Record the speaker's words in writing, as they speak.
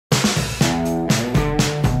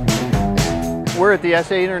We're at the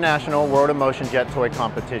SAE International World of Motion JetToy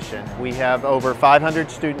competition. We have over 500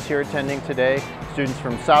 students here attending today. Students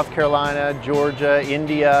from South Carolina, Georgia,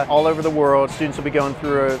 India, all over the world. Students will be going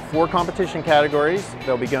through 4 competition categories.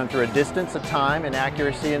 They'll be going through a distance, a time, and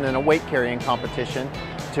accuracy, and then a weight carrying competition,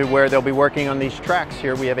 to where they'll be working on these tracks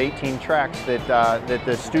here. We have 18 tracks that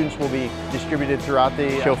the students will be distributed throughout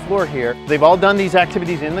the show floor here. They've all done these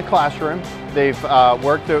activities in the classroom. They've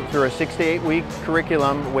worked through a 6 to 8 week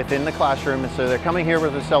curriculum within the classroom, and so they're coming here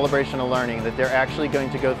with a celebration of learning, that they're actually going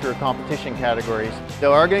to go through competition categories. There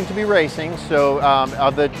are going to be racing, so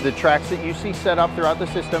of the tracks that you see set up throughout the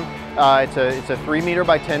system, it's a 3 meter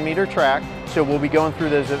by 10 meter track. So we'll be going through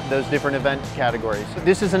those different event categories.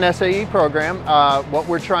 This is an SAE program. What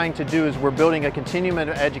we're trying to do is we're building a continuum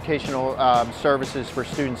of educational services for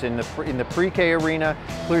students in the pre-K arena,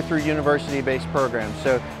 clear through university-based programs.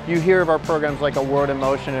 So you hear of our programs like a World in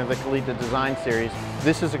Motion or the Collegiate Design Series.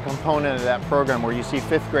 This is a component of that program where you see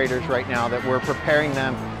 5th graders right now that we're preparing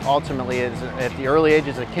them ultimately at the early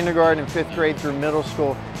ages of kindergarten and 5th grade through middle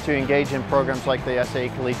school to engage in programs like the SAE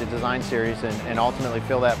Collegiate Design Series and ultimately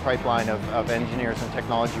fill that pipeline of engineers and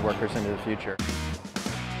technology workers into the future.